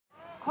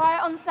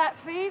Quiet on set,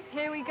 please.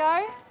 Here we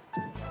go.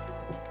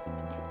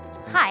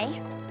 Hi,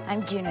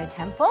 I'm Juno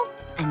Temple,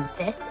 and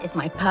this is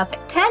my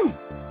perfect 10.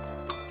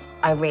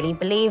 I really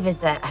believe is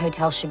that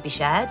hotels should be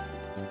shared.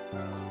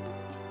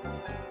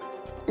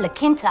 La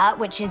Quinta,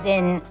 which is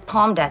in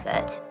Palm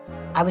Desert,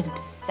 I was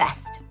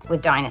obsessed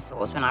with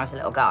dinosaurs when I was a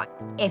little girl.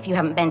 If you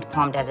haven't been to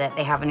Palm Desert,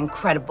 they have an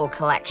incredible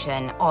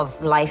collection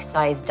of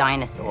life-size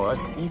dinosaurs.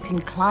 You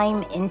can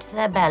climb into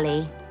their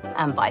belly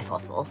and buy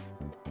fossils.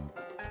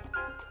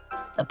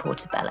 The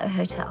Portobello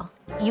Hotel.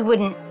 You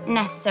wouldn't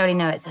necessarily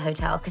know it's a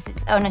hotel because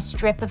it's on a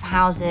strip of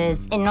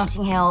houses in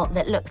Notting Hill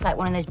that looks like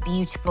one of those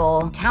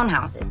beautiful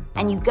townhouses.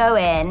 And you go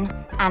in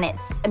and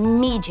it's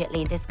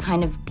immediately this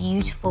kind of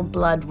beautiful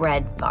blood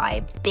red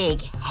vibe,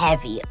 big,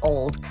 heavy,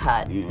 old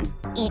curtains.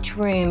 Each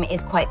room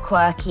is quite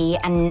quirky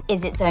and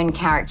is its own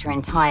character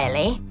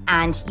entirely.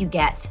 And you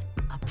get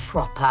a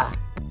proper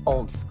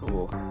old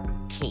school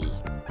key.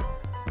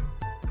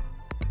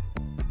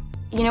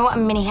 You know what? A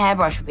mini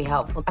hairbrush would be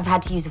helpful. I've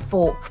had to use a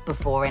fork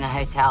before in a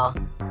hotel.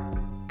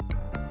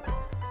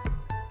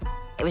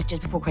 It was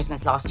just before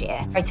Christmas last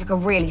year. I took a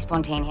really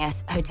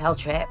spontaneous hotel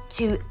trip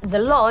to the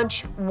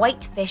lodge,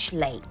 Whitefish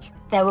Lake.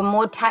 There were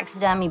more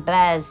taxidermy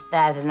bears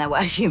there than there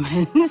were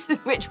humans,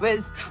 which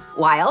was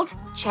wild.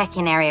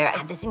 Check-in area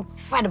had this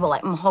incredible,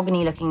 like,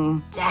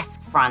 mahogany-looking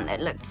desk front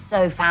that looked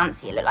so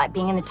fancy. It looked like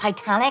being in the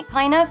Titanic,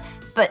 kind of,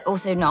 but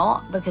also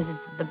not because of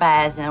the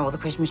bears and all the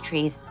Christmas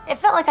trees. It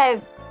felt like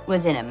I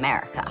was in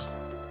America.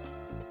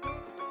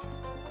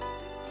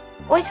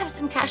 Always have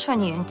some cash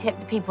on you and tip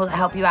the people that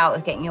help you out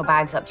with getting your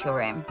bags up to your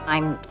room.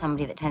 I'm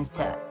somebody that tends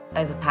to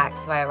overpack,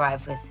 so I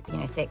arrive with,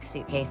 6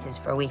 suitcases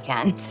for a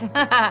weekend.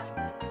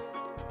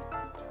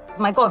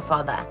 My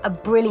godfather, a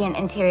brilliant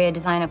interior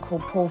designer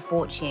called Paul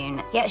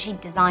Fortune, he actually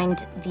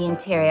designed the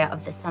interior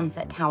of the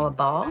Sunset Tower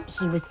bar.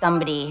 He was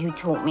somebody who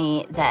taught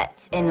me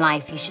that in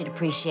life you should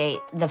appreciate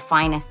the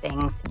finest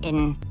things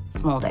in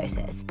small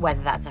doses.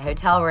 Whether that's a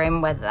hotel room,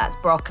 whether that's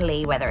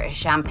broccoli, whether it's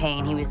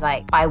champagne, he was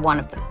like, buy one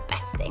of the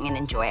best thing and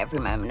enjoy every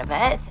moment of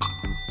it.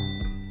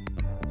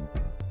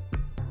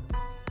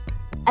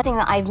 A thing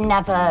that I've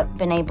never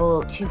been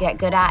able to get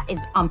good at is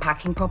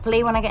unpacking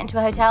properly when I get into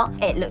a hotel.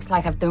 It looks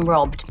like I've been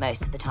robbed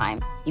most of the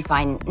time. You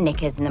find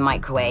knickers in the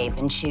microwave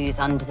and shoes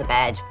under the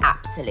bed.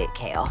 Absolute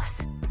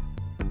chaos.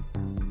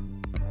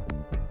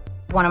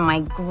 One of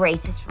my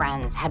greatest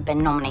friends had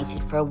been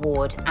nominated for an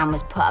award and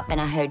was put up in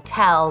a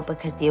hotel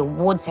because the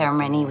award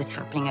ceremony was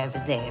happening over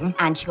Zoom.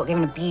 And she got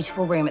given a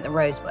beautiful room at the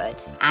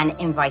Rosewood and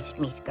invited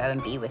me to go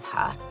and be with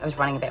her. I was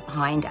running a bit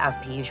behind, as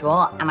per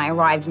usual, and I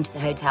arrived into the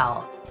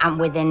hotel, and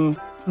within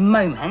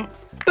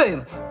moments,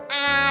 boom,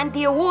 and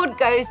the award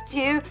goes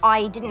to,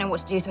 I didn't know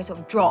what to do, so I sort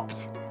of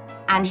dropped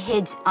and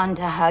hid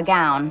under her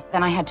gown.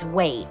 Then I had to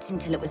wait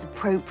until it was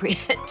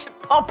appropriate to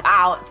pop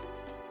out.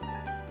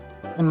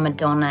 The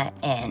Madonna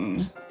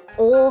Inn.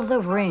 All the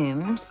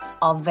rooms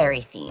are very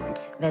themed.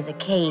 There's a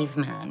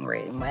caveman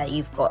room where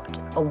you've got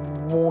a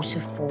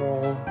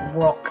waterfall,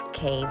 rock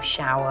cave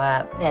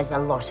shower. There's a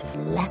lot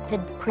of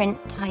leopard print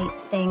type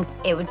things.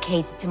 It would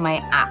cater to my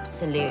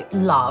absolute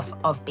love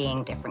of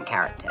being different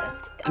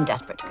characters. I'm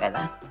desperate to go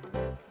there.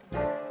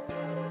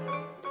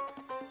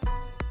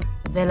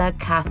 Villa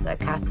Casa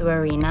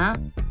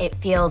Arena. It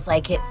feels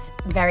like it's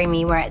very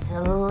me, where it's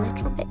a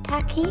little bit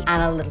tacky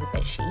and a little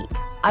bit chic.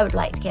 I would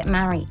like to get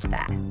married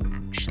there,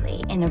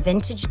 actually, in a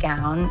vintage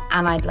gown,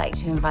 and I'd like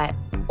to invite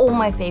all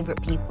my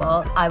favorite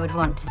people. I would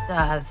want to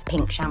serve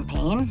pink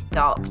champagne,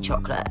 dark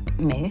chocolate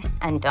mousse,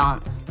 and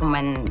dance from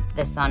when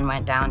the sun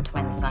went down to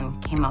when the sun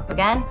came up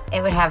again.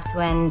 It would have to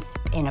end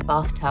in a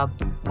bathtub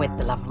with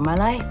the love of my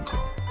life.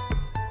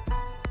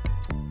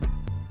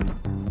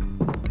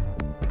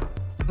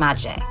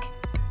 Magic.